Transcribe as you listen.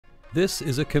This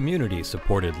is a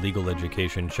community-supported legal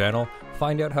education channel.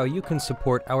 Find out how you can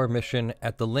support our mission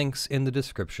at the links in the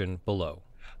description below.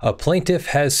 A plaintiff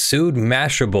has sued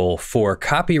Mashable for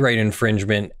copyright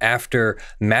infringement after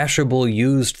Mashable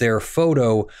used their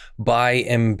photo by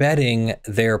embedding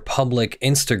their public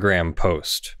Instagram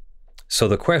post. So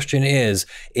the question is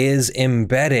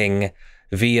embedding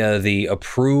via the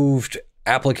approved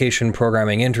application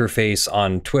programming interface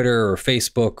on Twitter or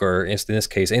Facebook, or in this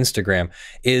case Instagram,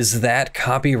 is that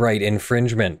copyright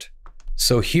infringement?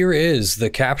 So here is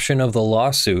the caption of the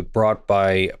lawsuit brought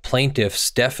by plaintiff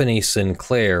Stephanie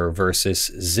Sinclair versus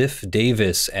Ziff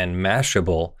Davis and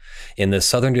Mashable. In the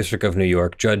Southern District of New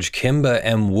York, Judge Kimba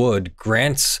M. Wood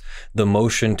grants the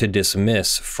motion to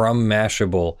dismiss from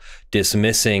Mashable,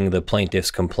 dismissing the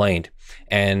plaintiff's complaint.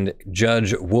 And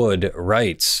Judge Wood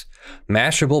writes,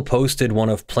 Mashable posted one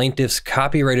of plaintiff's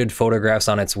copyrighted photographs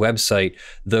on its website.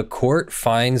 The court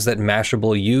finds that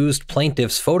Mashable used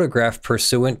plaintiff's photograph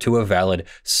pursuant to a valid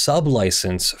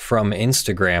sublicense from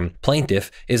Instagram. Plaintiff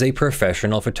is a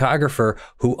professional photographer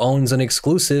who owns an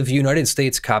exclusive United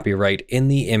States copyright in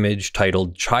the image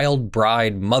titled Child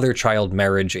Bride Mother-Child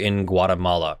Marriage in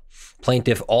Guatemala.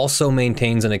 Plaintiff also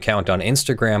maintains an account on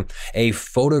Instagram, a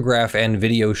photograph and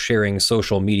video sharing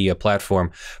social media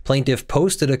platform. Plaintiff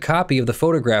posted a copy of the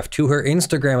photograph to her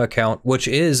Instagram account, which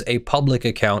is a public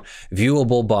account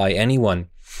viewable by anyone.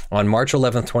 On March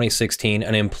 11, 2016,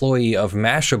 an employee of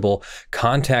Mashable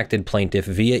contacted plaintiff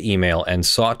via email and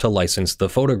sought to license the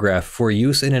photograph for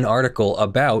use in an article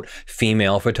about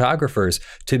female photographers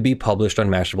to be published on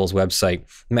Mashable's website.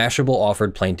 Mashable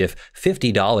offered plaintiff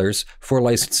 $50 for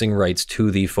licensing rights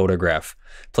to the photograph.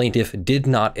 Plaintiff did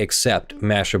not accept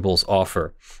Mashable's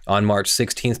offer. On March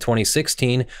 16,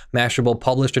 2016, Mashable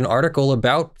published an article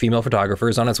about female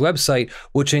photographers on its website,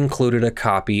 which included a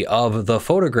copy of the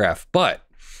photograph, but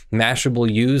Mashable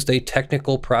used a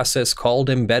technical process called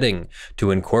embedding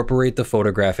to incorporate the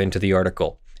photograph into the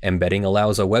article. Embedding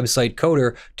allows a website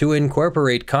coder to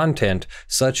incorporate content,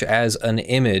 such as an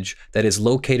image that is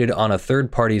located on a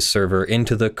third-party server,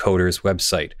 into the coder's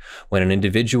website. When an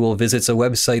individual visits a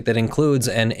website that includes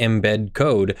an embed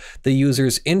code, the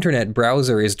user's internet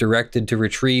browser is directed to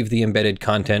retrieve the embedded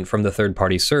content from the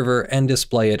third-party server and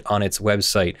display it on its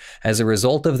website. As a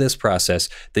result of this process,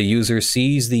 the user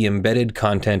sees the embedded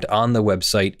content on the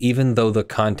website, even though the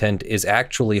content is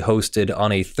actually hosted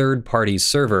on a third-party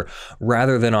server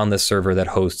rather than on the server that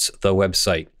hosts the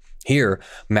website. Here,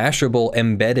 Mashable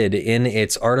embedded in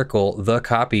its article the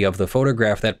copy of the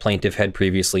photograph that plaintiff had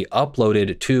previously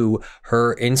uploaded to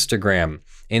her Instagram.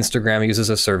 Instagram uses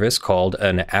a service called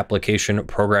an Application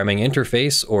Programming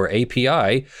Interface, or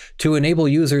API, to enable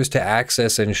users to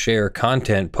access and share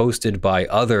content posted by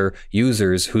other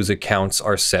users whose accounts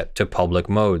are set to public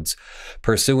modes.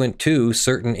 Pursuant to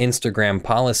certain Instagram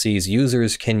policies,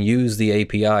 users can use the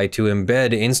API to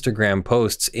embed Instagram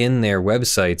posts in their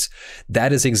websites.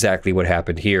 That is exactly what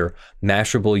happened here.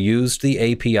 Mashable used the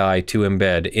API to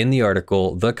embed in the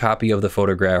article the copy of the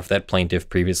photograph that plaintiff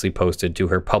previously posted to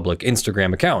her public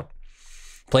Instagram account.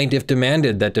 Plaintiff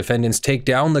demanded that defendants take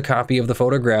down the copy of the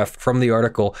photograph from the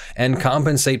article and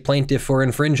compensate plaintiff for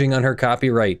infringing on her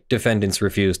copyright. Defendants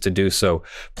refused to do so.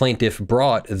 Plaintiff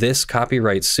brought this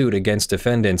copyright suit against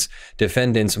defendants.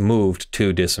 Defendants moved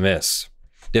to dismiss.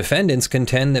 Defendants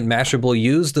contend that Mashable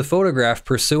used the photograph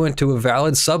pursuant to a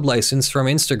valid sublicense from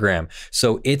Instagram,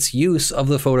 so its use of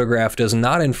the photograph does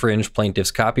not infringe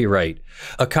plaintiff's copyright.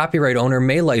 A copyright owner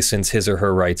may license his or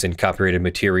her rights in copyrighted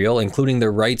material, including the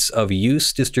rights of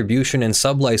use, distribution, and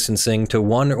sublicensing to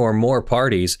one or more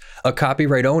parties. A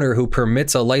copyright owner who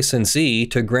permits a licensee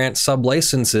to grant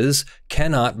sublicenses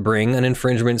cannot bring an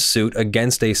infringement suit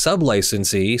against a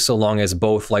sublicensee so long as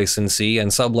both licensee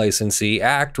and sublicensee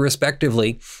act,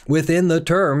 respectively, within the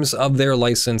terms of their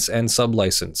license and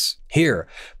sublicense. Here,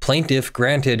 plaintiff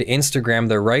granted Instagram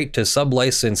the right to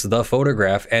sublicense the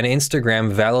photograph, and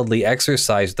Instagram validly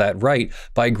exercised that right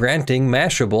by granting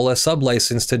Mashable a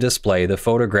sublicense to display the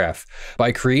photograph.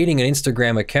 By creating an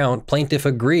Instagram account, plaintiff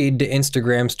agreed to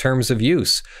Instagram's terms of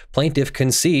use. Plaintiff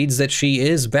concedes that she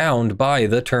is bound by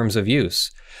the terms of use.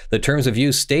 The terms of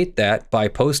use state that by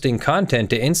posting content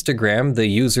to Instagram, the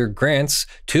user grants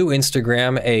to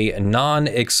Instagram a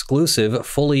non-exclusive,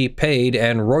 fully paid,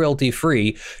 and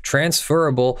royalty-free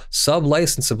transferable,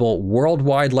 sub-licensable,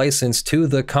 worldwide license to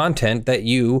the content that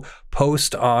you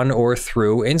post on or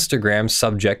through Instagram,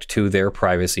 subject to their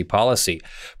privacy policy.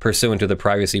 Pursuant to the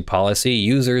privacy policy,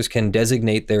 users can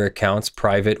designate their accounts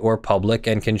private or public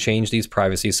and can change these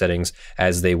privacy settings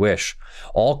as they wish.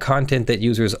 All content that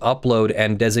users upload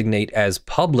and designate as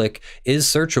public is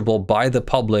searchable by the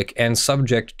public and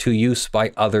subject to use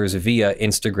by others via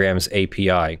Instagram's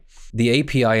API. The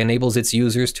API enables its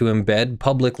users to embed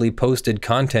publicly posted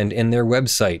content in their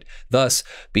website. Thus,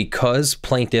 because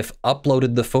plaintiff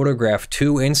uploaded the photograph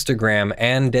to Instagram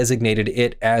and designated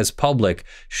it as public,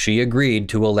 she agreed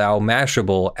to allow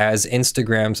Mashable as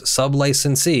Instagram's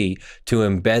sub-licensee to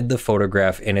embed the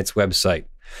photograph in its website.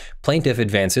 Plaintiff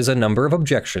advances a number of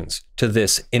objections to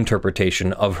this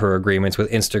interpretation of her agreements with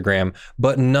Instagram,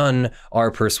 but none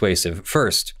are persuasive.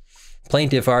 First,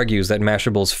 plaintiff argues that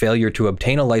Mashable's failure to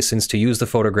obtain a license to use the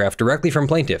photograph directly from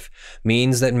plaintiff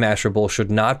means that Mashable should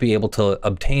not be able to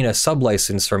obtain a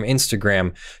sublicense from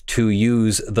Instagram to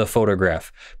use the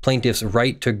photograph. Plaintiff's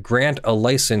right to grant a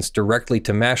license directly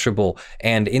to Mashable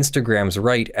and Instagram's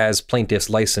right as plaintiff's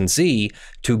licensee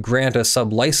to grant a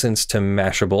sublicense to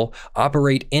Mashable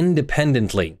operate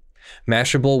independently.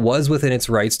 Mashable was within its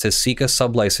rights to seek a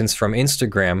sublicense from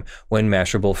Instagram when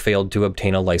Mashable failed to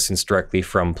obtain a license directly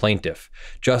from plaintiff,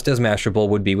 just as Mashable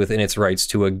would be within its rights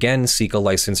to again seek a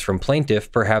license from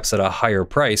plaintiff, perhaps at a higher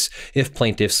price, if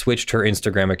plaintiff switched her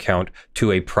Instagram account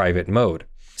to a private mode.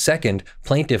 Second,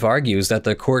 plaintiff argues that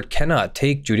the court cannot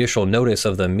take judicial notice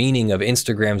of the meaning of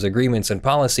Instagram's agreements and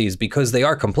policies because they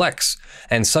are complex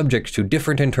and subject to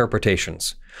different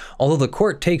interpretations. Although the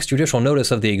court takes judicial notice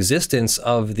of the existence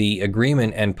of the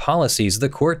agreement and policies, the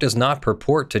court does not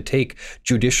purport to take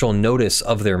judicial notice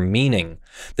of their meaning.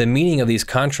 The meaning of these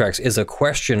contracts is a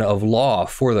question of law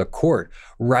for the court,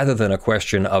 rather than a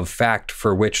question of fact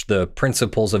for which the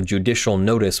principles of judicial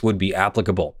notice would be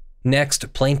applicable.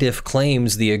 Next, plaintiff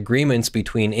claims the agreements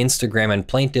between Instagram and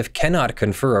plaintiff cannot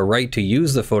confer a right to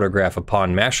use the photograph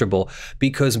upon Mashable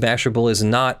because Mashable is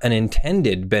not an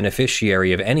intended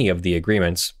beneficiary of any of the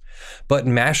agreements. But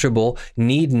Mashable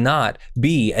need not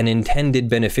be an intended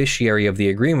beneficiary of the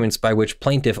agreements by which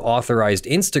plaintiff authorized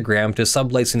Instagram to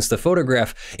sublicense the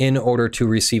photograph in order to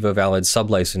receive a valid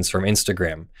sublicense from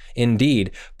Instagram. Indeed,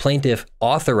 plaintiff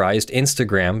authorized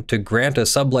Instagram to grant a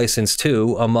sublicense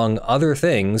to, among other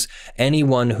things,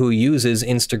 anyone who uses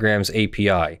Instagram's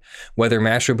API. Whether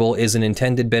Mashable is an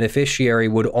intended beneficiary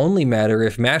would only matter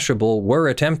if Mashable were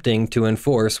attempting to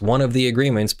enforce one of the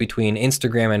agreements between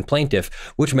Instagram and plaintiff,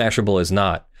 which Mashable is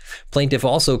not. Plaintiff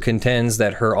also contends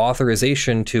that her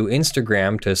authorization to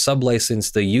Instagram to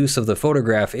sublicense the use of the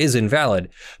photograph is invalid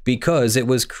because it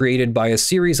was created by a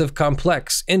series of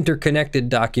complex, interconnected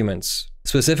documents.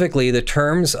 Specifically, the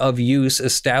terms of use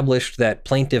established that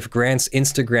plaintiff grants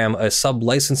Instagram a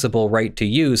sub-licensable right to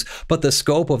use, but the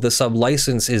scope of the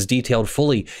sub-license is detailed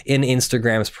fully in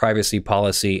Instagram's privacy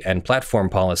policy and platform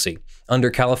policy. Under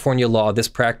California law, this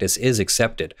practice is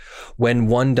accepted. When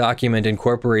one document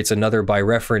incorporates another by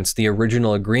reference, the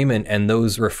original agreement and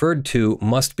those referred to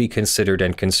must be considered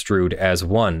and construed as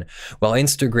one. While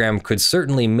Instagram could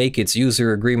certainly make its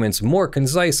user agreements more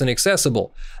concise and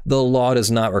accessible, the law does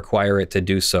not require it to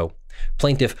do so.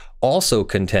 Plaintiff also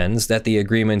contends that the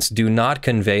agreements do not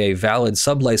convey a valid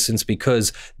sublicense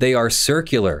because they are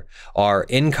circular, are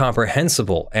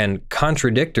incomprehensible, and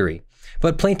contradictory.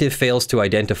 But plaintiff fails to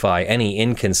identify any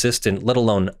inconsistent, let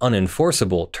alone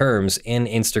unenforceable, terms in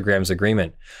Instagram's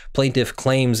agreement. Plaintiff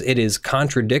claims it is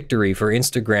contradictory for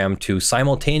Instagram to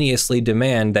simultaneously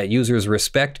demand that users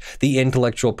respect the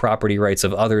intellectual property rights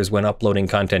of others when uploading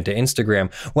content to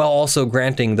Instagram, while also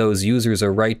granting those users a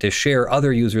right to share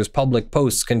other users' public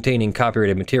posts containing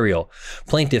copyrighted material.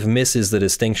 Plaintiff misses the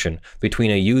distinction between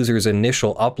a user's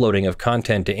initial uploading of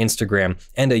content to Instagram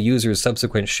and a user's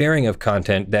subsequent sharing of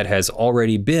content that has already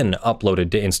been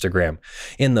uploaded to Instagram.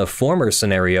 In the former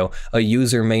scenario, a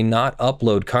user may not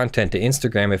upload content to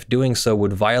Instagram if doing so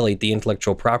would violate the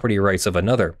intellectual property rights of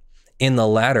another. In the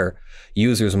latter,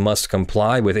 users must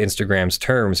comply with Instagram's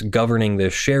terms governing the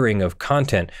sharing of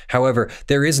content. However,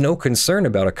 there is no concern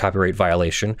about a copyright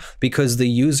violation because the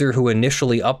user who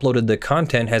initially uploaded the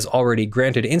content has already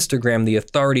granted Instagram the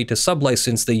authority to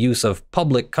sublicense the use of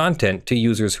public content to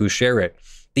users who share it.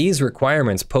 These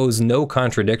requirements pose no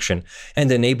contradiction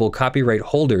and enable copyright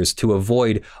holders to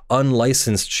avoid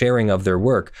unlicensed sharing of their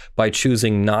work by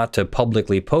choosing not to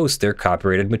publicly post their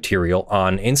copyrighted material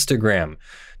on Instagram.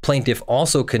 Plaintiff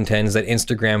also contends that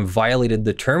Instagram violated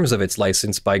the terms of its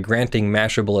license by granting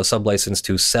Mashable a sublicense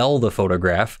to sell the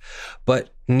photograph,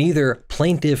 but Neither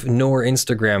plaintiff nor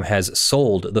Instagram has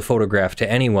sold the photograph to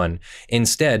anyone.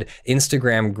 Instead,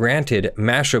 Instagram granted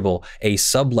Mashable a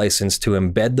sublicense to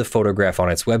embed the photograph on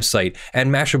its website,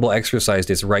 and Mashable exercised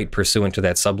its right pursuant to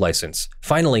that sublicense.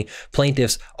 Finally,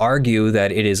 plaintiffs argue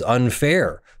that it is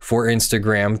unfair for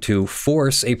Instagram to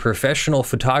force a professional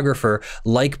photographer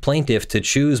like plaintiff to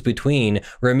choose between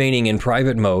remaining in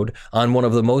private mode on one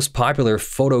of the most popular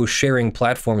photo sharing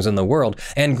platforms in the world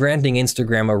and granting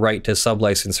Instagram a right to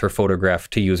sublicense her photograph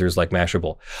to users like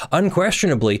Mashable.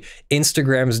 Unquestionably,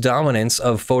 Instagram's dominance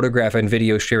of photograph and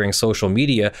video sharing social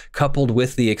media, coupled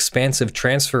with the expansive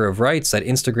transfer of rights that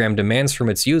Instagram demands from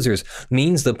its users,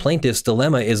 means the plaintiff's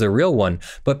dilemma is a real one.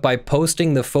 But by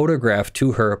posting the photograph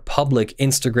to her public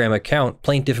Instagram account,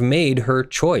 plaintiff made her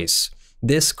choice.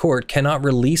 This court cannot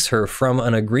release her from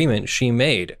an agreement she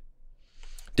made.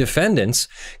 Defendants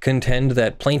contend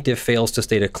that plaintiff fails to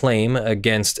state a claim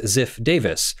against Ziff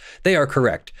Davis. They are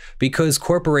correct. Because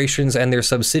corporations and their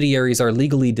subsidiaries are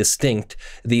legally distinct,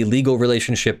 the legal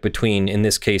relationship between, in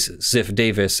this case, Ziff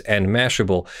Davis and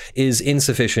Mashable is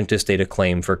insufficient to state a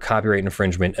claim for copyright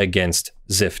infringement against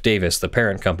Ziff Davis, the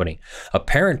parent company. A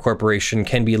parent corporation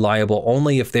can be liable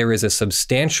only if there is a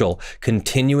substantial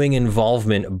continuing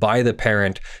involvement by the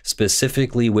parent,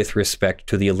 specifically with respect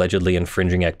to the allegedly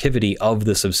infringing activity of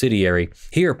the subsidiary.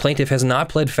 Here, plaintiff has not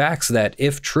pled facts that,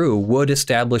 if true, would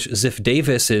establish Ziff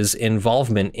Davis's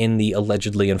involvement in the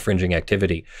allegedly infringing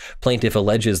activity. Plaintiff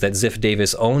alleges that Ziff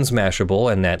Davis owns Mashable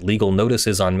and that legal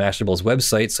notices on Mashable's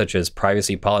website, such as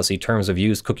privacy policy, terms of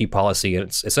use, cookie policy,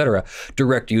 etc.,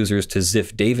 direct users to Ziff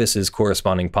Davis's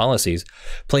corresponding policies.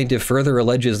 Plaintiff further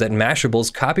alleges that Mashable's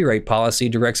copyright policy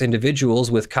directs individuals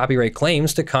with copyright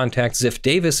claims to contact Ziff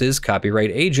Davis's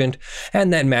copyright agent,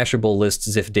 and that Mashable lists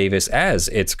Ziff Davis as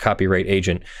its copyright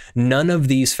agent. None of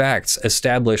these facts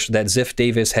establish that Ziff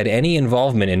Davis had any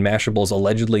involvement in Mashable's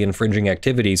allegedly infringing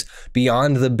activities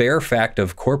beyond the bare fact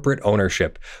of corporate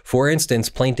ownership. For instance,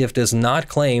 plaintiff does not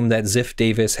claim that Ziff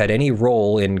Davis had any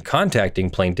role in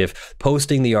contacting plaintiff,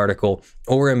 posting the article,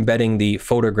 or embedding the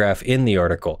photograph in the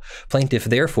article. Plaintiff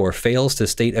therefore fails to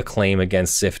state a claim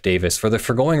against Ziff Davis. For the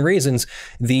foregoing reasons,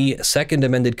 the second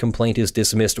amended complaint is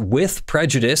dismissed with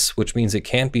prejudice, which means it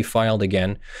can't be filed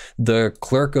again. The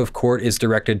clerk of court is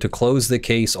directed to close the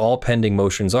case. All pending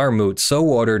motions are moot. So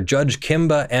ordered, Judge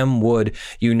Kimba M. Wood,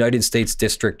 United States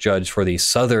District Judge for the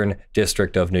Southern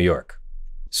District of New York.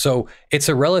 So it's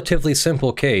a relatively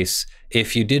simple case.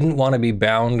 If you didn't want to be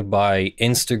bound by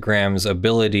Instagram's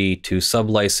ability to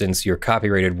sublicense your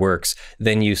copyrighted works,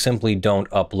 then you simply don't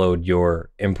upload your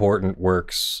important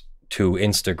works to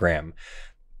Instagram.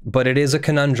 But it is a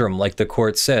conundrum, like the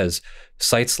court says.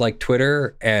 Sites like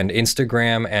Twitter and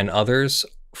Instagram and others,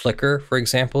 Flickr, for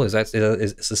example, is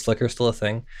this Flickr still a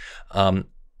thing?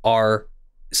 Are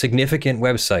significant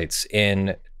websites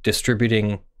in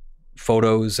distributing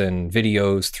photos and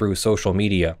videos through social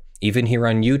media. Even here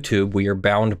on YouTube, we are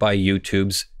bound by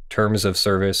YouTube's terms of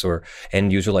service or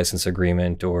end user license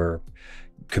agreement or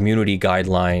community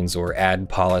guidelines or ad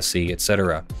policy,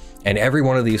 etc. And every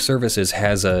one of these services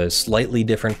has a slightly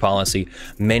different policy.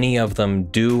 Many of them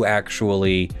do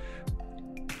actually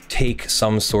take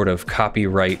some sort of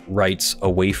copyright rights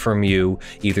away from you,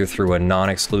 either through a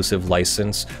non-exclusive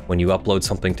license when you upload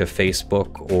something to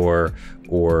Facebook or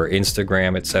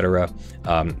Instagram, etc.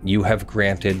 You have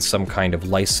granted some kind of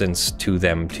license to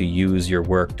them to use your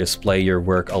work, display your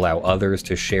work, allow others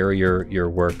to share your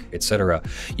work, etc.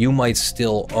 You might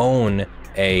still own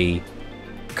a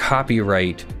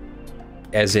copyright,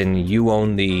 as in you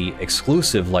own the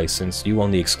exclusive license, you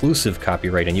own the exclusive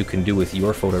copyright, and you can do with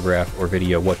your photograph or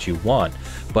video what you want,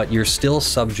 but you're still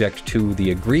subject to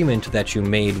the agreement that you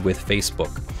made with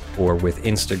Facebook or with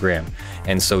Instagram.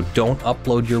 And so don't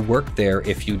upload your work there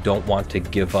if you don't want to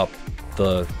give up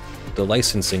the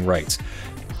licensing rights.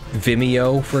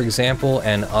 Vimeo, for example,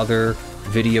 and other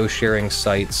video sharing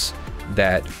sites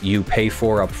that you pay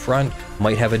for up front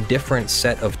might have a different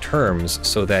set of terms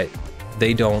so that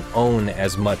they don't own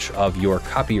as much of your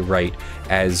copyright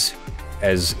as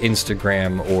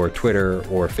Instagram or Twitter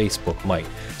or Facebook might.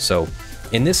 So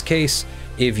in this case,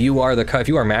 if you are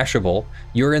Mashable,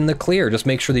 you're in the clear. Just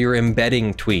make sure that you're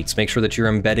embedding tweets, make sure that you're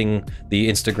embedding the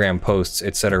Instagram posts,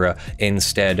 etc.,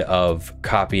 instead of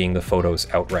copying the photos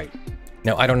outright.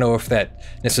 Now, I don't know if that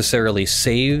necessarily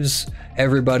saves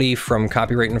everybody from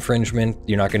copyright infringement.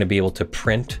 You're not going to be able to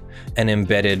print an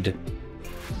embedded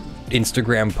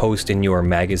Instagram post in your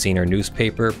magazine or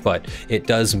newspaper, but it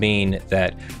does mean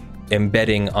that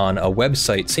embedding on a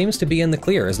website seems to be in the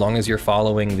clear as long as you're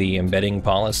following the embedding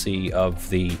policy of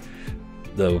the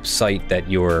site that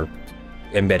you're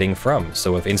embedding from.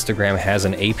 So if Instagram has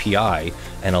an API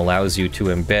and allows you to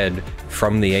embed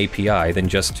from the API, then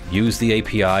just use the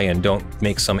API and don't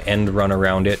make some end run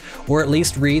around it, or at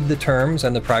least read the terms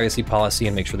and the privacy policy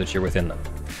and make sure that you're within them.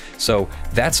 So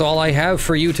that's all I have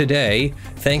for you today.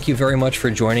 Thank you very much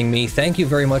for joining me. Thank you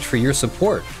very much for your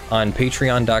support on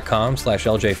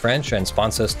patreon.com/ljfrench and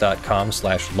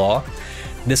sponsors.com/law.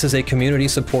 This is a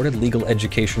community-supported legal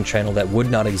education channel that would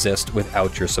not exist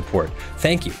without your support.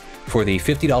 Thank you for the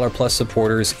 $50 plus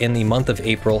supporters in the month of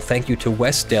April. Thank you to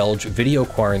Wes Delj, Video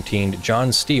Quarantined,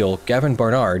 John Steele, Gavin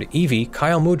Barnard, Eevi,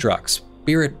 Kyle Mudrak,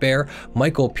 Spirit Bear,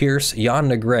 Michael Pearce, Jan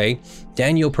Negrey,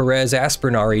 Daniel Perez,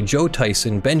 Aspernari, Joe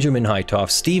Tyson, Benjamin Hitov,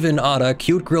 Stephen Ottah,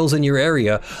 Cute Grills in Your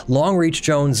Area, Longreach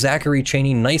Jones, Zachary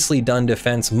Chaney, Nicely Done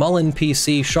Defense, Mullen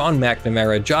PC, Sean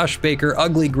McNamara, Josh Baker,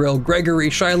 Ugly Grill, Gregory,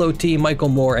 Shielo T, Michael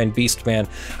Moore, and Beastman.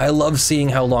 I love seeing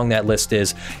how long that list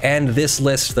is. And this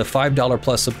list, the $5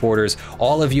 plus supporters,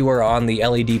 all of you are on the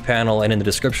LED panel and in the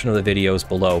description of the videos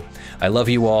below. I love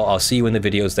you all. I'll see you in the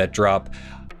videos that drop.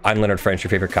 I'm Leonard French,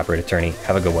 your favorite copyright attorney.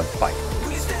 Have a good one. Bye.